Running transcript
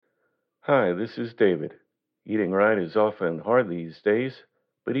Hi, this is David. Eating right is often hard these days,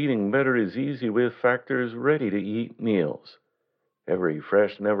 but eating better is easy with Factor's ready to eat meals. Every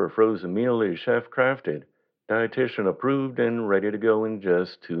fresh, never frozen meal is chef crafted, dietitian approved, and ready to go in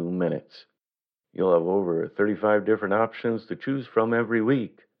just 2 minutes. You'll have over 35 different options to choose from every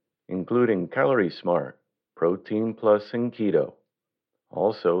week, including Calorie Smart, Protein Plus, and Keto.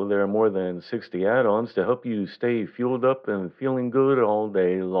 Also, there are more than 60 add ons to help you stay fueled up and feeling good all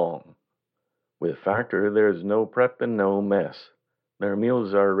day long. With Factor, there's no prep and no mess. Their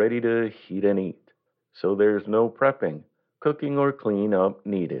meals are ready to heat and eat, so there's no prepping, cooking, or clean up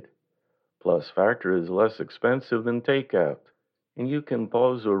needed. Plus, Factor is less expensive than takeout, and you can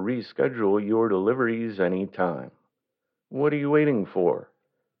pause or reschedule your deliveries anytime. What are you waiting for?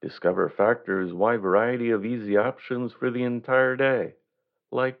 Discover Factor's wide variety of easy options for the entire day,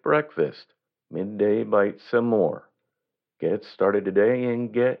 like breakfast, midday bites, and more. Get started today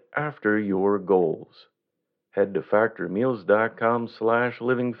and get after your goals. Head to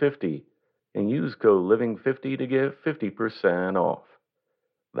factormeals.com/living50 and use code living50 to get 50% off.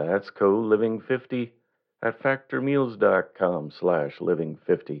 That's code living50 at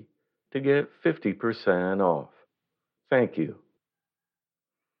factormeals.com/living50 to get 50% off. Thank you.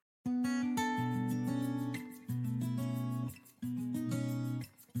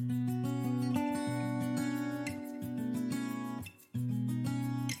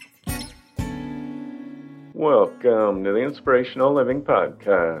 Welcome to the Inspirational Living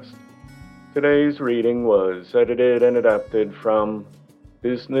Podcast. Today's reading was edited and adapted from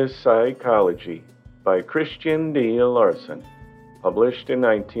Business Psychology by Christian D. Larson, published in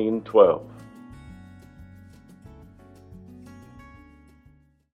 1912.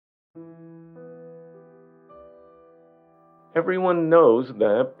 Everyone knows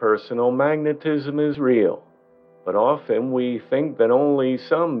that personal magnetism is real, but often we think that only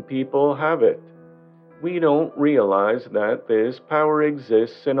some people have it. We don't realize that this power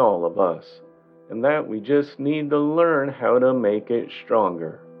exists in all of us, and that we just need to learn how to make it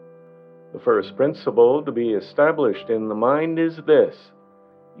stronger. The first principle to be established in the mind is this: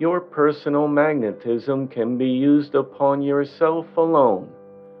 your personal magnetism can be used upon yourself alone,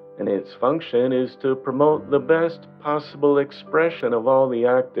 and its function is to promote the best possible expression of all the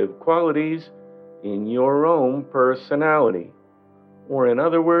active qualities in your own personality, or in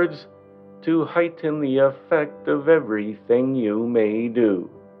other words, to heighten the effect of everything you may do.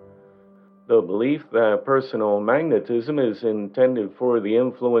 The belief that personal magnetism is intended for the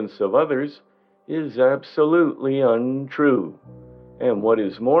influence of others is absolutely untrue. And what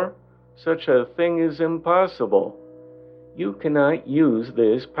is more, such a thing is impossible. You cannot use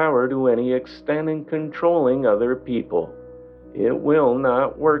this power to any extent in controlling other people. It will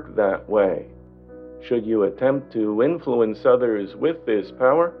not work that way. Should you attempt to influence others with this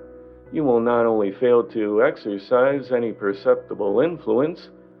power, you will not only fail to exercise any perceptible influence,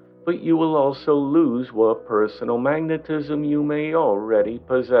 but you will also lose what personal magnetism you may already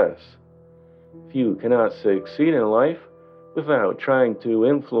possess. If you cannot succeed in life without trying to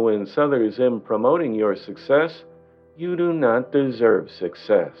influence others in promoting your success, you do not deserve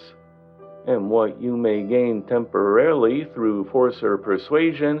success. And what you may gain temporarily through force or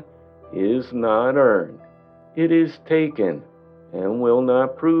persuasion is not earned. It is taken, and will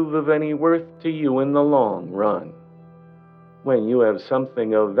not prove of any worth to you in the long run. When you have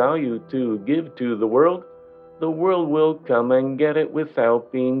something of value to give to the world will come and get it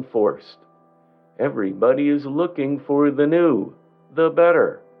without being forced. Everybody is looking for the new, the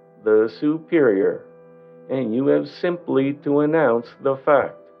better, the superior, and you have simply to announce the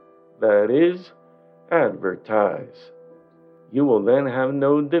fact, that is, advertise. You will then have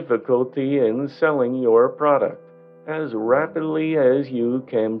no difficulty in selling your product as rapidly as you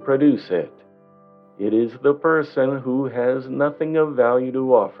can produce it. It is the person who has nothing of value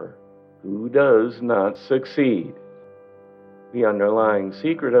to offer who does not succeed. The underlying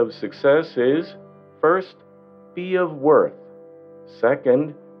secret of success is, first, be of worth.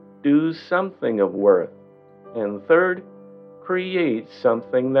 Second, do something of worth. And third, create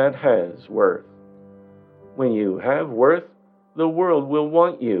something that has worth. When you have worth, the world will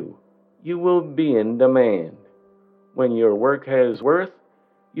want you. You will be in demand. When your work has worth,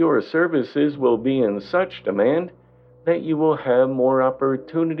 your services will be in such demand that you will have more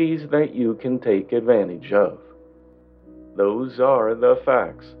opportunities that you can take advantage of. Those are the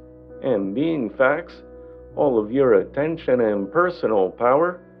facts. And being facts, all of your attention and personal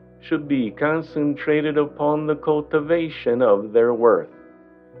power should be concentrated upon the cultivation of their worth.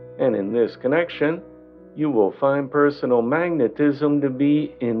 And in this connection, you will find personal magnetism to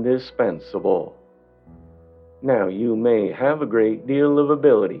be indispensable. Now, you may have a great deal of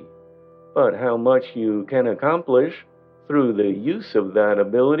ability, But how much you can accomplish through the use of that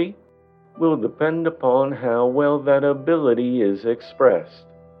ability will depend upon how well that ability is expressed.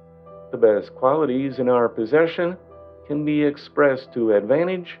 The best qualities in our possession can be expressed to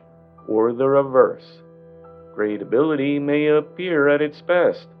advantage or the reverse. Great ability may appear at its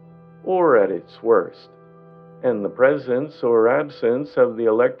best or at its worst, and the presence or absence of the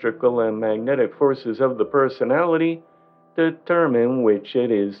electrical and magnetic forces of the personality determine which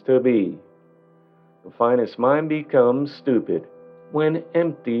it is to be. The finest mind becomes stupid when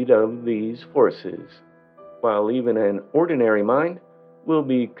emptied of these forces, while even an ordinary mind will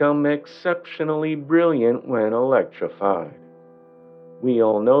become exceptionally brilliant when electrified. We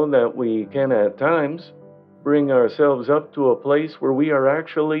all know that we can at times bring ourselves up to a place where we are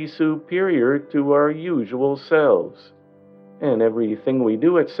actually superior to our usual selves, and everything we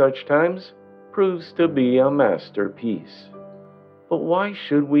do at such times proves to be a masterpiece. But why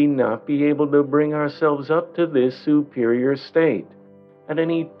should we not be able to bring ourselves up to this superior state at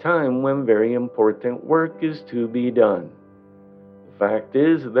any time when very important work is to be done? The fact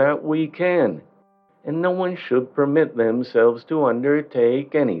is that we can, and no one should permit themselves to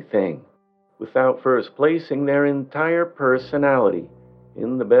undertake anything without first placing their entire personality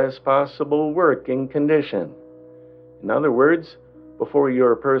in the best possible working condition. In other words, before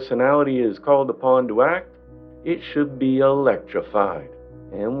your personality is called upon to act, it should be electrified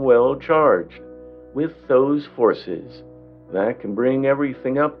and well charged with those forces that can bring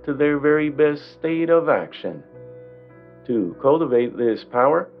everything up to their very best state of action. To cultivate this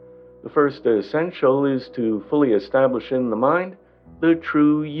power, the first essential is to fully establish in the mind the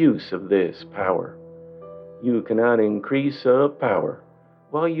true use of this power. You cannot increase a power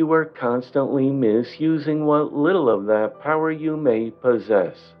while you are constantly misusing what little of that power you may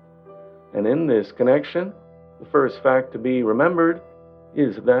possess. And in this connection, the first fact to be remembered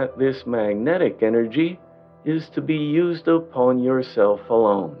is that this magnetic energy is to be used upon yourself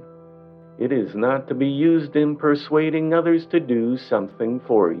alone. It is not to be used in persuading others to do something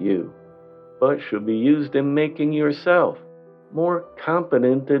for you, but should be used in making yourself more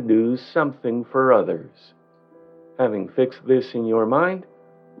competent to do something for others. Having fixed this in your mind,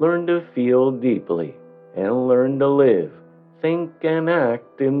 learn to feel deeply and learn to live, think, and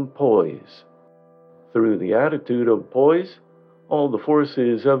act in poise. Through the attitude of poise, all the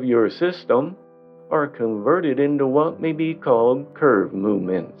forces of your system are converted into what may be called curve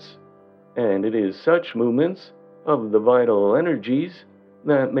movements, and it is such movements of the vital energies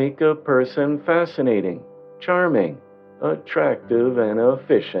that make a person fascinating, charming, attractive, and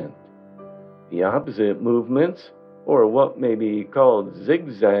efficient. The opposite movements, or what may be called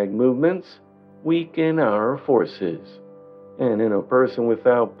zigzag movements, weaken our forces, and in a person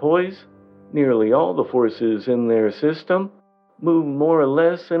without poise, nearly all the forces in their system move more or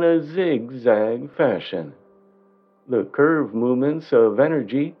less in a zigzag fashion. The curve movements of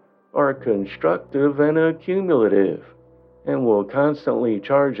energy are constructive and accumulative, and will constantly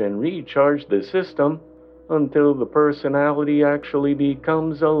charge and recharge the system until the personality actually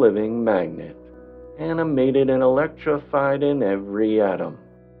becomes a living magnet, animated and electrified in every atom.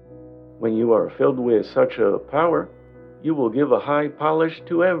 When you are filled with such a power, you will give a high polish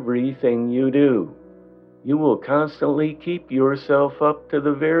to everything you do. You will constantly keep yourself up to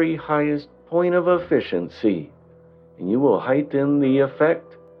the very highest point of efficiency, and you will heighten the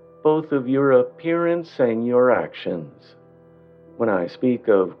effect both of your appearance and your actions. When I speak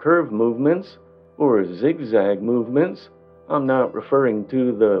of curve movements or zigzag movements, I'm not referring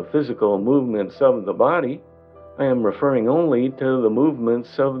to the physical movements of the body. I am referring only to the movements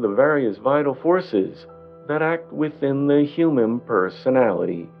of the various vital forces that act within the human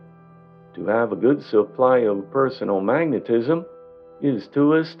personality. To have a good supply of personal magnetism is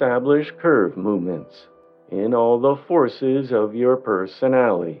to establish curve movements in all the forces of your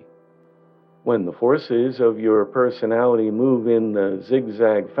personality. When the forces of your personality move in the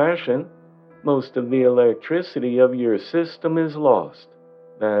zigzag fashion, most of the electricity of your system is lost.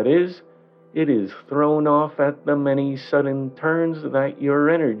 That is, it is thrown off at the many sudden turns that your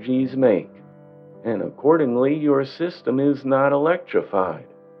energies make, and accordingly your system is not electrified.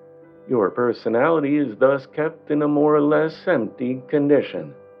 Your personality is thus kept in a more or less empty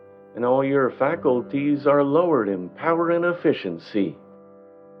condition, and all your faculties are lowered in power and efficiency.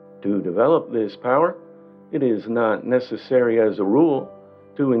 To develop this power, it is not necessary as a rule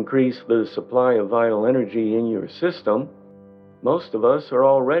to increase the supply of vital energy in your system. Most of us are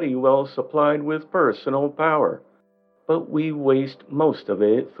already well supplied with personal power, but we waste most of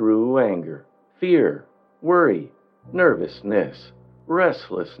it through anger, fear, worry, nervousness,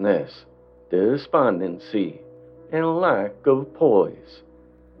 restlessness, despondency, and lack of poise.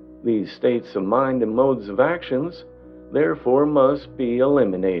 These states of mind and modes of actions, therefore, must be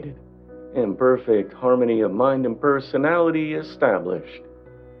eliminated, and perfect harmony of mind and personality established.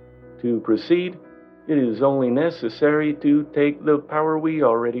 To proceed, it is only necessary to take the power we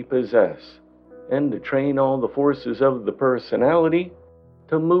already possess, and to train all the forces of the personality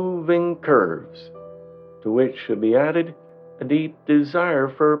to move in curves, to which should be added a deep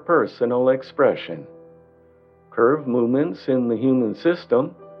desire for personal expression. Curve movements in the human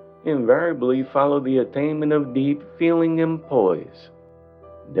system invariably follow the attainment of deep feeling and poise.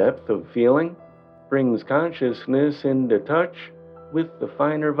 Depth of feeling brings consciousness into touch with the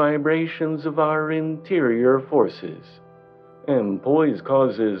finer vibrations of our interior forces, and poise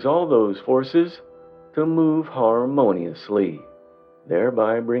causes all those forces to move harmoniously,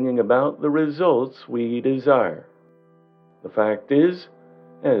 thereby bringing about the results we desire. The fact is,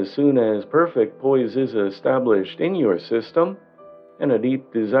 as soon as perfect poise is established in your system, and a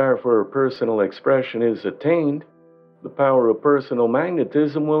deep desire for personal expression is attained, the power of personal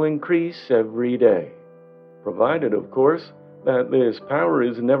magnetism will increase every day, provided, of course, that this power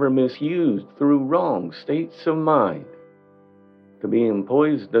is never misused through wrong states of mind. To be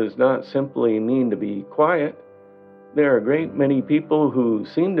poised does not simply mean to be quiet. There are a great many people who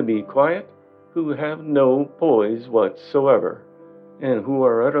seem to be quiet, who have no poise whatsoever, and who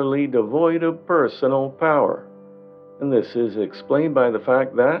are utterly devoid of personal power. And this is explained by the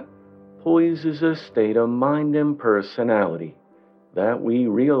fact that poise is a state of mind and personality that we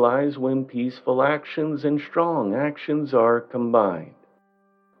realize when peaceful actions and strong actions are combined.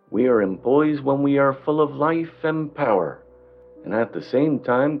 We are poised when we are full of life and power, and at the same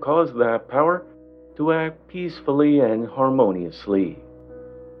time cause that power to act peacefully and harmoniously.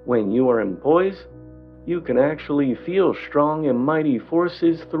 When you are poised, you can actually feel strong and mighty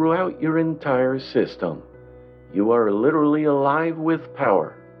forces throughout your entire system. You are literally alive with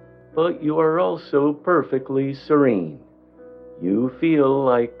power, but you are also perfectly serene. You feel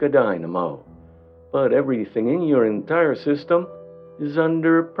like a dynamo, but everything in your entire system is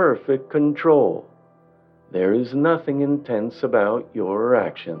under perfect control. There is nothing intense about your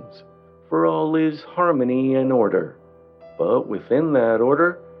actions, for all is harmony and order. But within that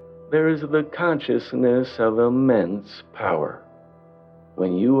order, there is the consciousness of immense power.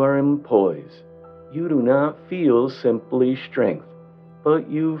 When you are poised, you do not feel simply strength,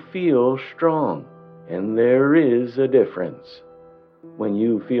 but you feel strong, and there is a difference. When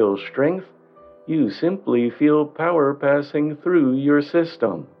you feel strength, you simply feel power passing through your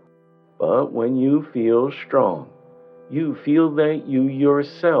system. But when you feel strong, you feel that you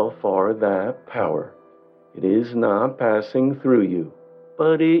yourself are that power. It is not passing through you,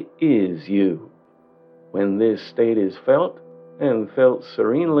 but it is you. When this state is felt, and felt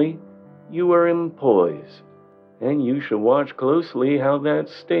serenely, you are poised, and you should watch closely how that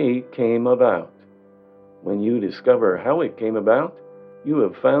state came about. When you discover how it came about, you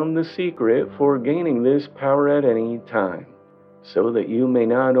have found the secret for gaining this power at any time, so that you may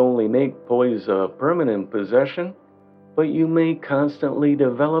not only make poise a permanent possession, but you may constantly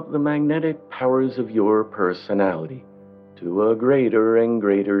develop the magnetic powers of your personality to a greater and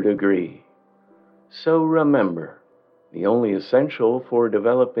greater degree. So remember, the only essential for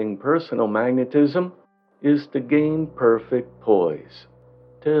developing personal magnetism is to gain perfect poise,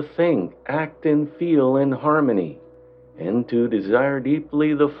 to think, act, and feel in harmony, and to desire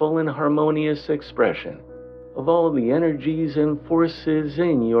deeply the full and harmonious expression of all the energies and forces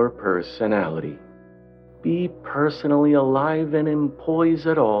in your personality. Be personally alive and poised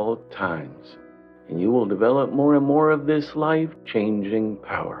at all times, and you will develop more and more of this life-changing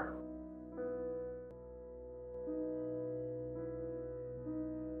power.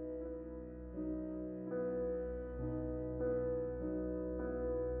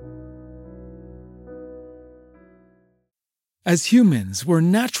 As humans, we're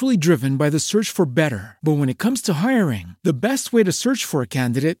naturally driven by the search for better. But when it comes to hiring, the best way to search for a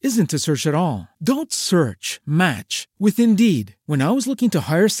candidate isn't to search at all. Don't search, match with Indeed. When I was looking to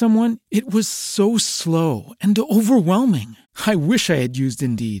hire someone, it was so slow and overwhelming. I wish I had used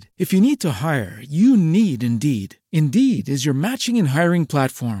Indeed. If you need to hire, you need Indeed. Indeed is your matching and hiring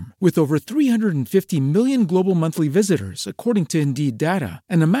platform with over 350 million global monthly visitors, according to Indeed data,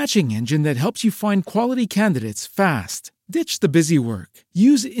 and a matching engine that helps you find quality candidates fast. Ditch the busy work.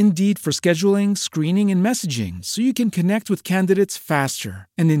 Use Indeed for scheduling, screening, and messaging so you can connect with candidates faster.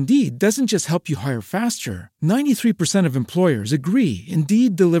 And Indeed doesn't just help you hire faster. 93% of employers agree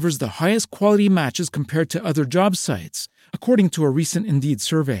Indeed delivers the highest quality matches compared to other job sites, according to a recent Indeed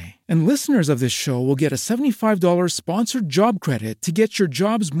survey. And listeners of this show will get a $75 sponsored job credit to get your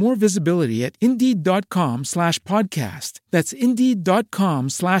jobs more visibility at Indeed.com/podcast. That's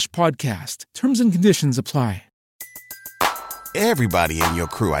Indeed.com/podcast. Terms and conditions apply. Everybody in your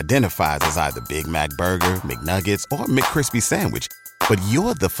crew identifies as either Big Mac Burger, McNuggets, or McCrispy Sandwich. But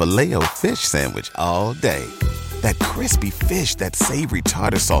you're the Filet-O-Fish Sandwich all day. That crispy fish, that savory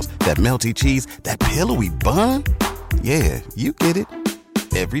tartar sauce, that melty cheese, that pillowy bun. Yeah, you get it.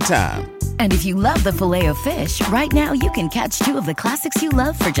 Every time. And if you love the Filet-O-Fish, right now you can catch two of the classics you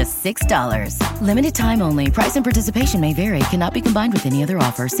love for just $6. Limited time only. Price and participation may vary. Cannot be combined with any other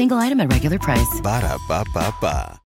offer. Single item at regular price. Ba-da-ba-ba-ba.